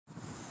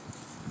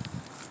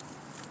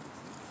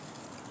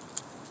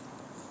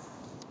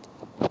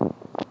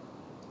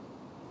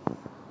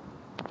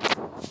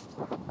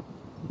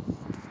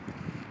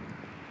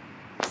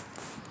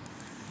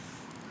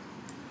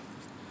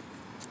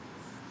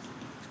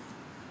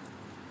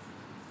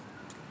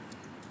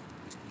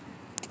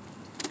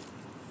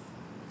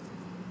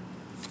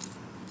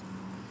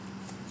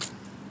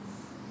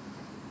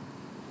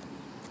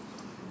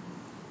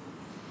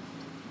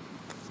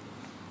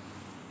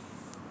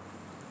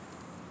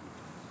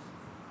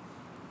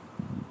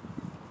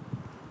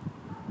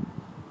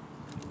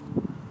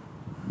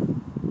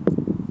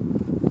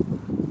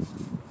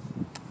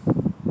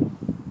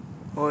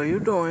What are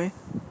you doing?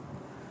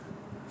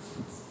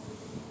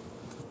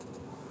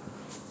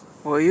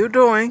 What are you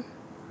doing?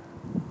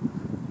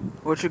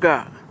 What you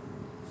got?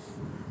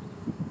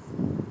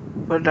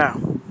 Put it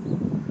down.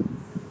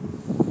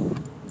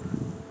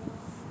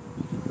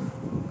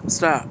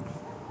 Stop.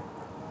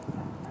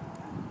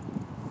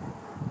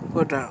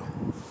 Put it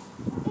down.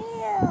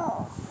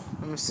 Ew.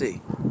 Let me see.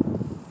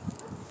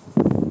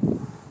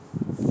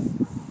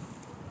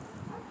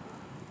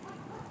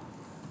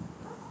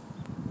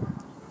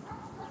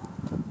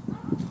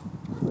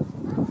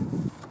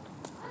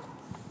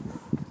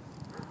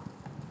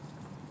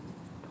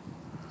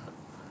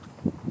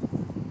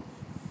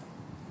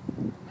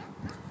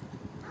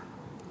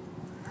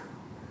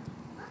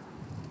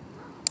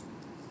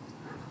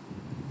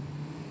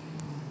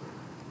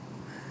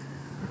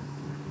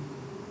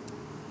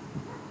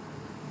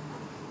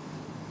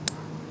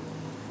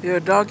 Your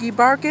doggy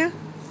barking?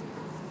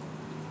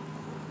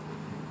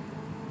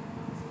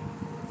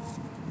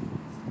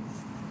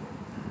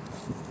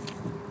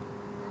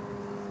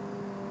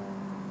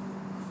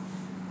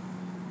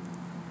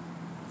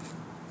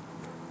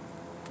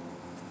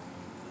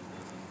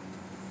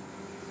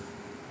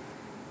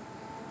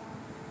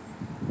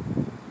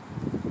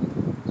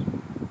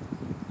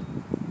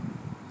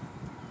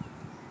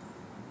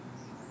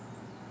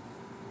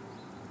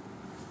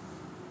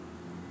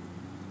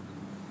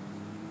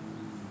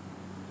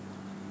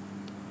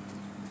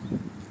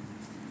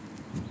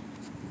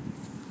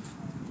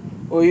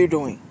 What are you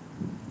doing?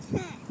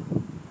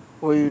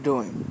 What are you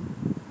doing?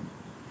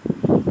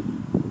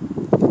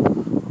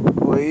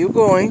 Where are you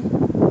going?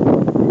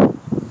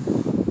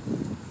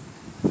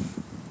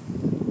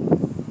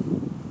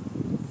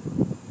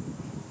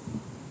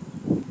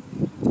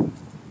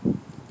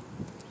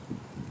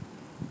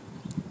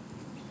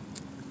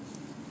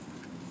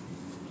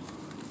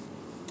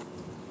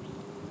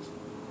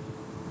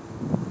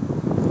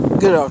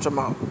 Get it out your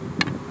mouth.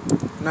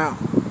 Now.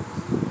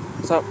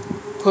 Stop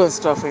putting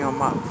stuff in your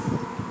mouth.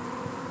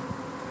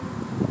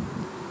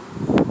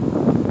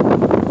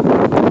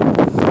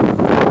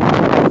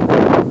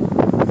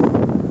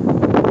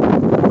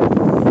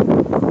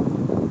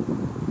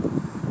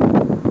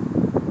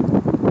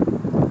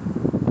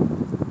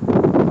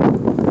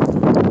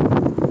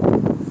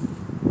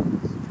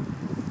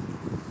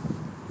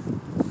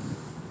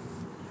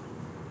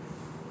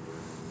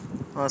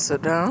 Want to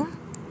sit down?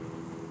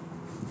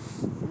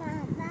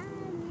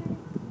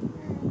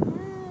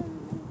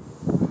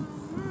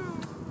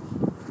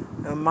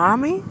 And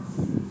mommy?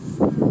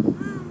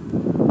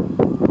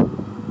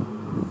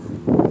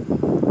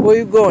 Where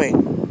you going?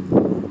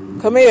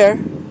 Come here.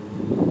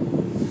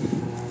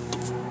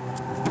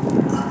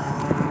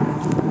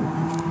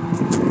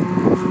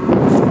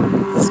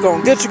 Let's go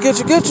and get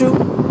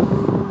you.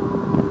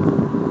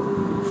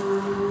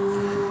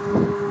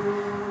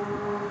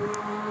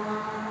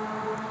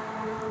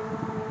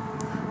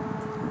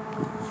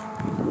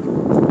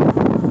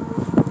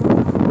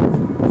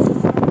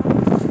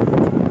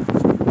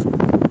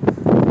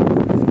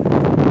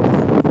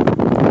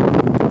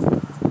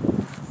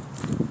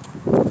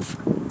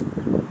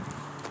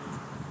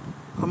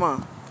 Come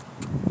on.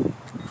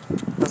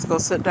 Let's go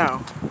sit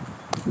down.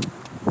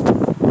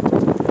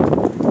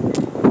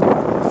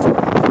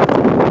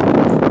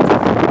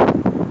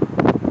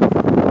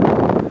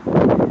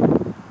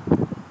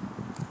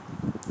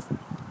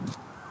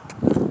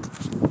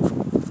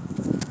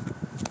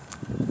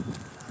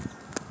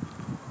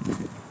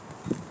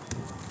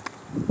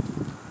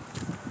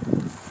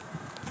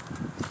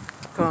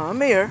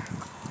 Come here.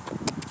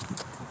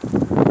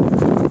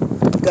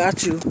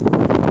 Got you.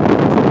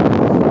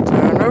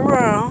 Turn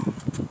around.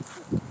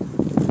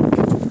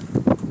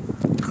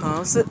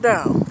 Come sit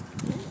down.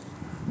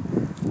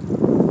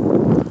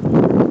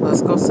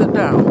 Let's go sit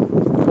down.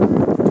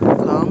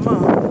 Come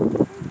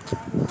on.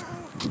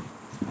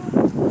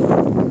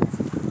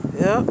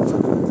 Yep.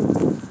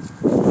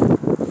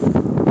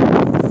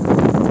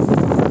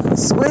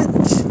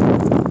 Switch.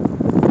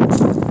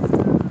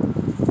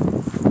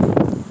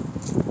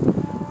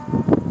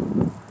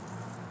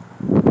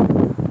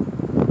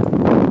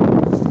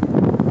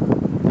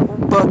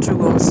 But you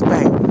gonna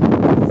spank.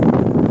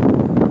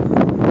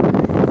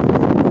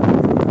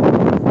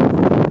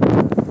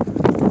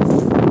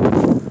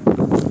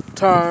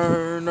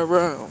 Turn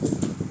around.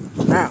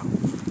 Now.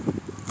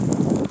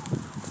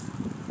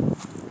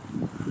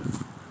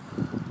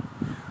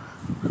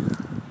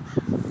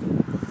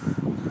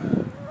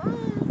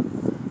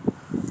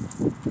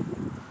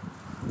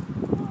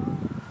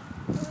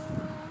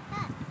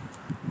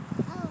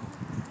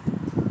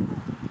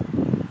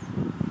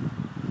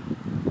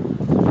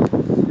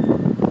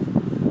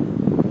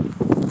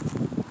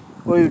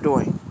 What are you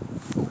doing?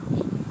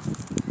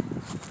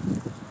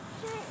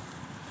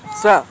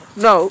 Stop.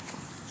 No.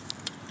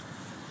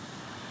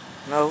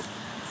 No.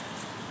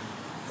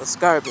 That's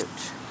garbage.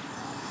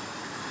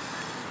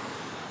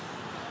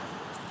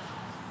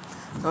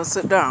 Now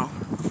sit down.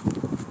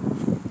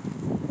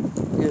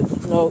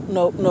 No.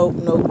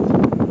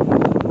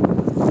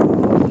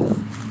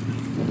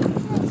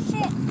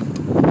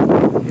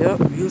 Yep,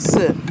 you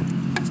sit.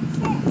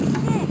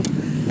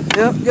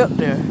 Yep, get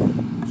there.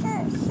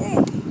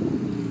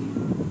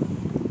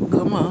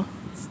 Come on.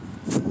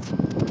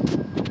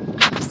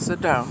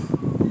 Sit down.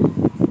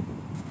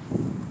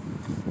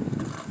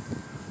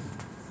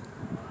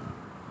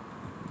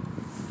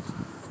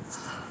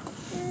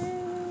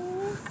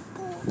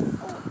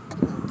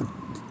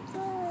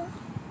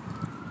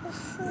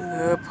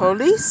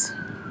 Police?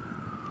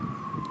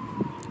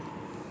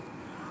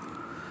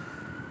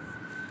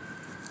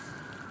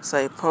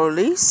 Say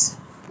police.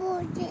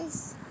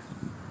 Police.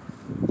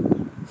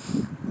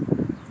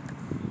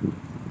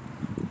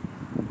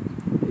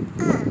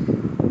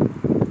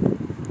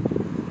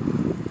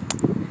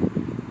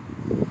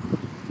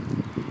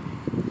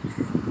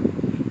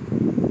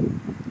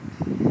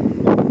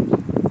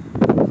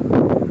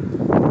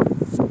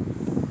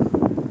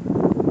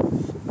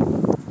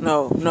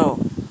 No, no.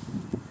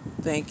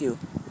 Thank you.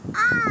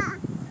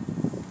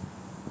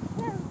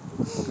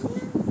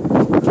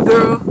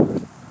 Girl,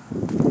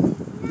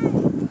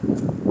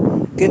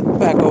 get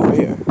back over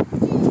here.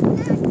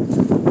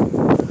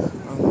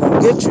 I'm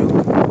gonna get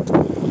you.